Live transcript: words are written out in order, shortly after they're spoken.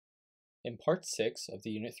In Part 6 of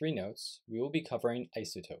the Unit 3 notes, we will be covering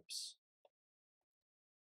isotopes.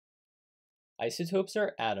 Isotopes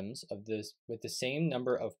are atoms with the same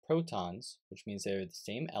number of protons, which means they are the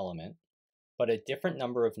same element, but a different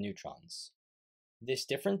number of neutrons. This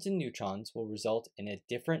difference in neutrons will result in a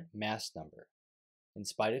different mass number. In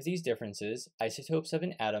spite of these differences, isotopes of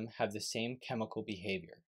an atom have the same chemical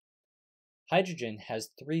behavior. Hydrogen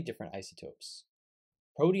has 3 different isotopes.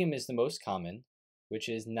 Protium is the most common, which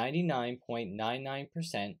is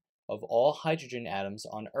 99.99% of all hydrogen atoms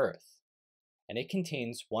on Earth, and it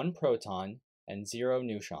contains 1 proton and 0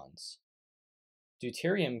 neutrons.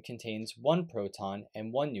 Deuterium contains 1 proton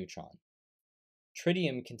and 1 neutron.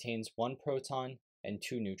 Tritium contains 1 proton and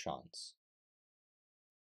 2 neutrons.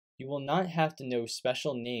 You will not have to know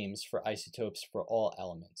special names for isotopes for all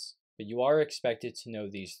elements, but you are expected to know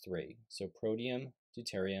these 3, so protium,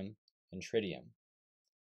 deuterium, and tritium.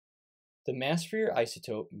 The mass for your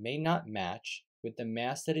isotope may not match with the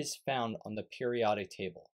mass that is found on the periodic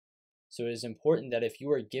table, so it is important that if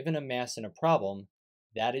you are given a mass in a problem,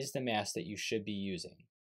 that is the mass that you should be using.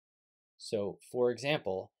 So, for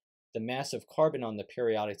example, the mass of carbon on the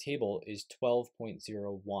periodic table is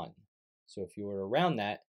 12.01. So if you were to round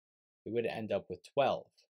that, it would end up with 12.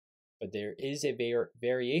 But there is a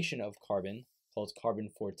variation of carbon called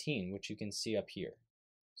carbon-14, which you can see up here.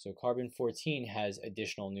 So carbon-14 has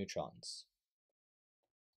additional neutrons.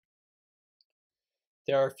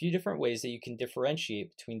 There are a few different ways that you can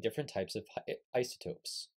differentiate between different types of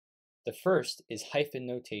isotopes. The first is hyphen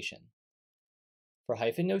notation. For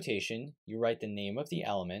hyphen notation, you write the name of the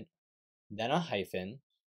element, then a hyphen,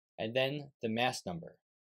 and then the mass number,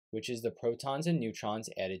 which is the protons and neutrons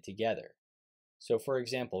added together. So for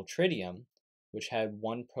example, tritium, which had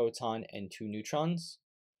 1 proton and 2 neutrons,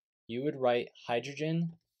 you would write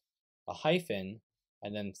hydrogen, a hyphen,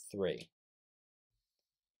 and then 3.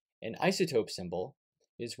 An isotope symbol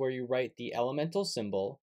is where you write the elemental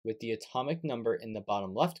symbol with the atomic number in the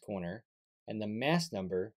bottom left corner and the mass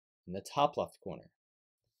number in the top left corner.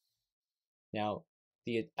 Now,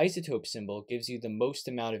 the isotope symbol gives you the most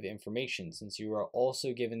amount of information since you are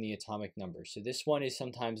also given the atomic number. So this one is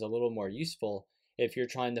sometimes a little more useful if you're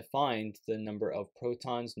trying to find the number of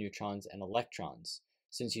protons, neutrons, and electrons,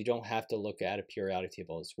 since you don't have to look at a periodic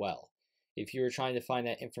table as well. If you were trying to find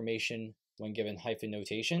that information when given hyphen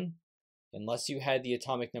notation, unless you had the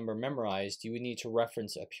atomic number memorized, you would need to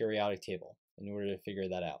reference a periodic table in order to figure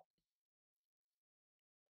that out.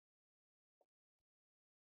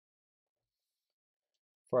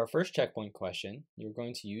 For our first checkpoint question, you're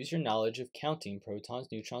going to use your knowledge of counting protons,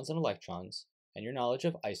 neutrons, and electrons, and your knowledge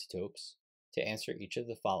of isotopes to answer each of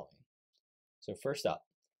the following. So first up,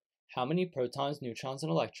 how many protons, neutrons, and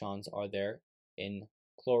electrons are there in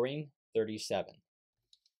chlorine-37?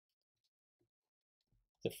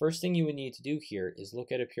 The first thing you would need to do here is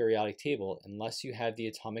look at a periodic table unless you have the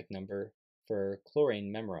atomic number for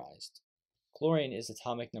chlorine memorized. Chlorine is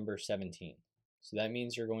atomic number 17, so that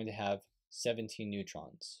means you're going to have 17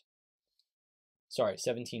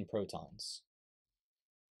 protons.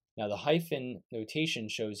 Now the hyphen notation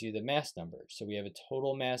shows you the mass number, so we have a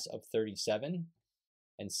total mass of 37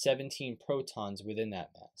 and 17 protons within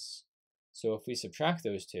that mass. So if we subtract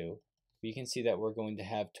those two, we can see that we're going to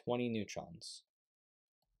have 20 neutrons.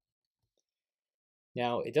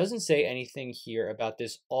 Now, it doesn't say anything here about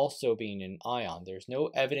this also being an ion. There's no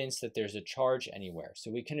evidence that there's a charge anywhere,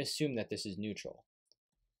 so we can assume that this is neutral.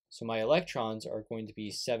 So my electrons are going to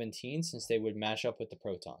be 17 since they would match up with the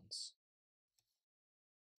protons.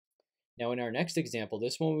 Now in our next example,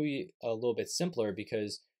 this one will be a little bit simpler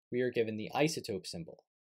because we are given the isotope symbol,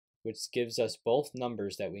 which gives us both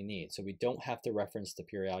numbers that we need, so we don't have to reference the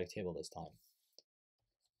periodic table this time.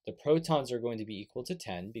 The protons are going to be equal to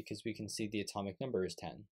 10 because we can see the atomic number is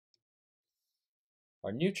 10.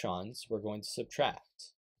 Our neutrons we're going to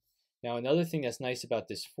subtract. Now another thing that's nice about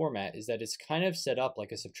this format is that it's kind of set up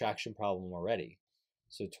like a subtraction problem already.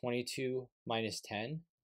 So 22 minus 10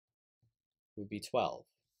 would be 12.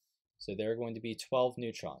 So there are going to be 12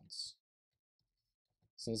 neutrons.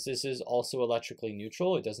 Since this is also electrically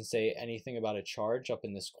neutral, it doesn't say anything about a charge up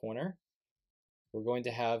in this corner, we're going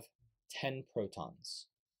to have 10 protons.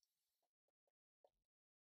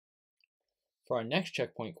 For our next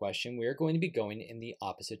checkpoint question, we are going to be going in the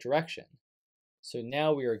opposite direction. So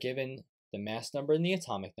now we are given the mass number and the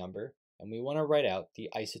atomic number, and we want to write out the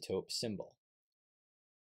isotope symbol.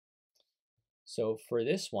 So for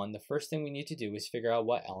this one, the first thing we need to do is figure out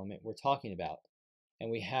what element we're talking about. And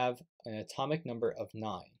we have an atomic number of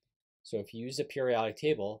 9. So if you use a periodic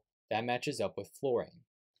table, that matches up with fluorine.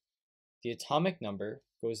 The atomic number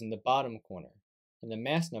goes in the bottom corner, and the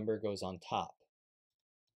mass number goes on top.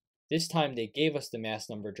 This time they gave us the mass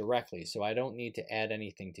number directly, so I don't need to add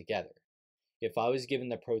anything together. If I was given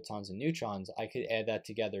the protons and neutrons, I could add that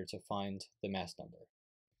together to find the mass number.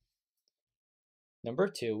 Number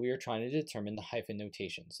 2, we are trying to determine the hyphen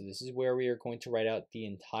notation. So this is where we are going to write out the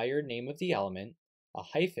entire name of the element, a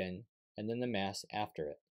hyphen, and then the mass after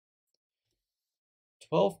it.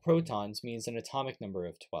 12 protons means an atomic number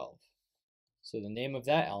of 12. So the name of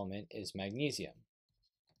that element is magnesium.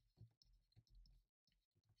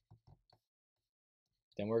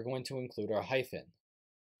 Then we're going to include our hyphen.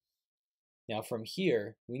 Now from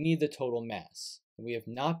here, we need the total mass, and we have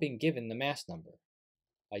not been given the mass number.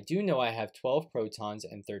 I do know I have 12 protons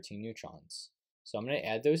and 13 neutrons, so I'm going to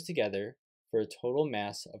add those together for a total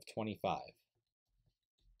mass of 25.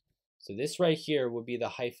 So this right here would be the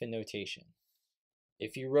hyphen notation.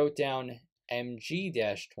 If you wrote down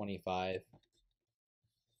Mg-25,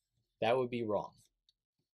 that would be wrong.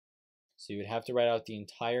 So you would have to write out the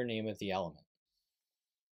entire name of the element.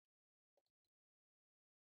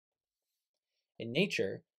 In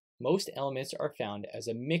nature, most elements are found as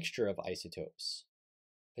a mixture of isotopes.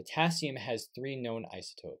 Potassium has 3 known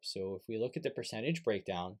isotopes, so if we look at the percentage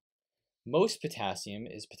breakdown, most potassium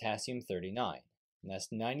is potassium 39, and that's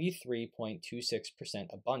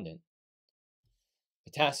 93.26% abundant.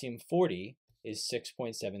 Potassium 40 is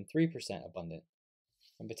 6.73% abundant,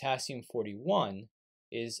 and potassium 41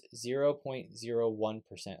 is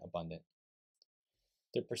 0.01% abundant.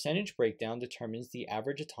 The percentage breakdown determines the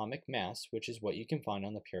average atomic mass, which is what you can find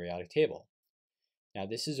on the periodic table. Now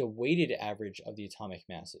this is a weighted average of the atomic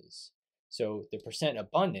masses, so the percent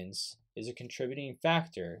abundance is a contributing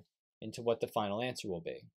factor into what the final answer will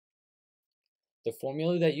be. The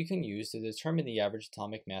formula that you can use to determine the average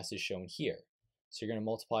atomic mass is shown here. So you're going to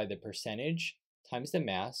multiply the percentage times the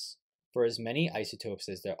mass for as many isotopes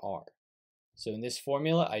as there are. So in this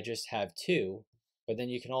formula I just have 2, but then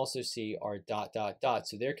you can also see our ...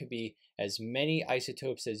 So there could be as many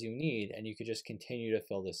isotopes as you need, and you could just continue to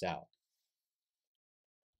fill this out.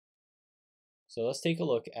 So let's take a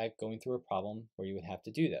look at going through a problem where you would have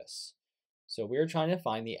to do this. So we're trying to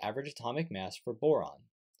find the average atomic mass for boron.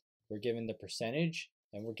 We're given the percentage,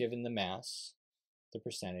 and we're given the mass, the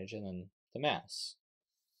percentage, and then the mass.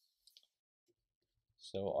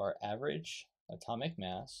 So our average atomic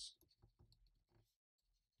mass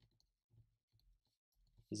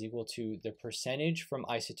is equal to the percentage from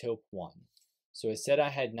isotope 1. So it said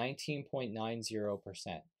I had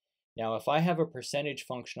 19.90%. Now if I have a percentage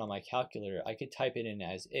function on my calculator, I could type it in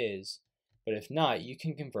as is, but if not, you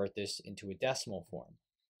can convert this into a decimal form.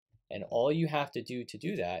 And all you have to do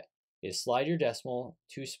that is slide your decimal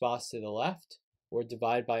 2 spots to the left or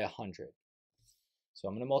divide by 100. So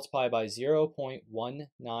I'm going to multiply by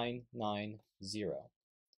 0.1990.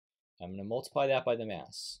 I'm going to multiply that by the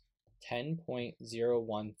mass,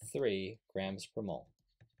 10.013 grams per mole.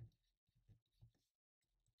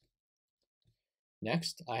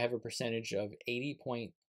 Next, I have a percentage of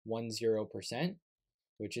 80.10%,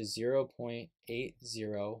 which is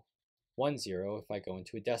 0.8010 if I go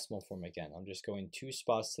into a decimal form again. I'm just going 2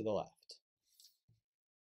 spots to the left.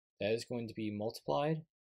 That is going to be multiplied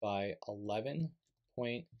by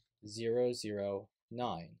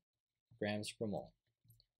 11.009 grams per mole.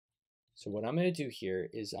 So what I'm going to do here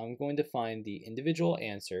is I'm going to find the individual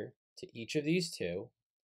answer to each of these two,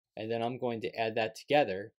 and then I'm going to add that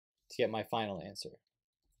together to get my final answer.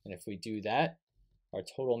 And if we do that, our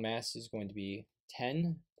total mass is going to be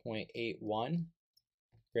 10.81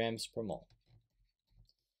 grams per mole.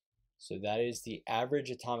 So that is the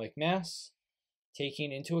average atomic mass,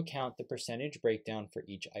 taking into account the percentage breakdown for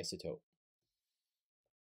each isotope.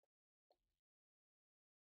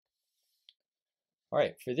 All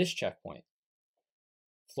right, for this checkpoint,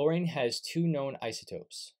 fluorine has 2 known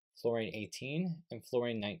isotopes, fluorine 18 and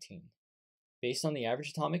fluorine 19. Based on the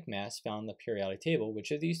average atomic mass found in the periodic table,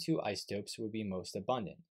 which of these 2 isotopes would be most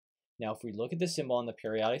abundant? Now, if we look at the symbol on the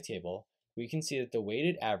periodic table, we can see that the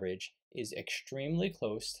weighted average is extremely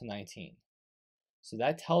close to 19. So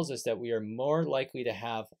that tells us that we are more likely to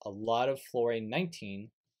have a lot of fluorine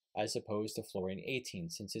 19 as opposed to fluorine 18,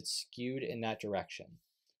 since it's skewed in that direction.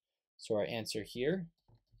 So our answer here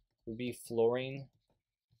would be fluorine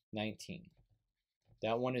 19.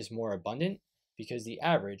 That one is more abundant because the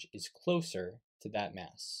average is closer to that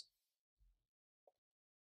mass.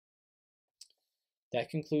 That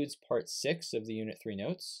concludes part 6 of the Unit 3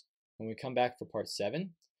 notes. When we come back for part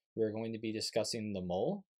 7, we're going to be discussing the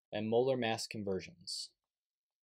mole and molar mass conversions.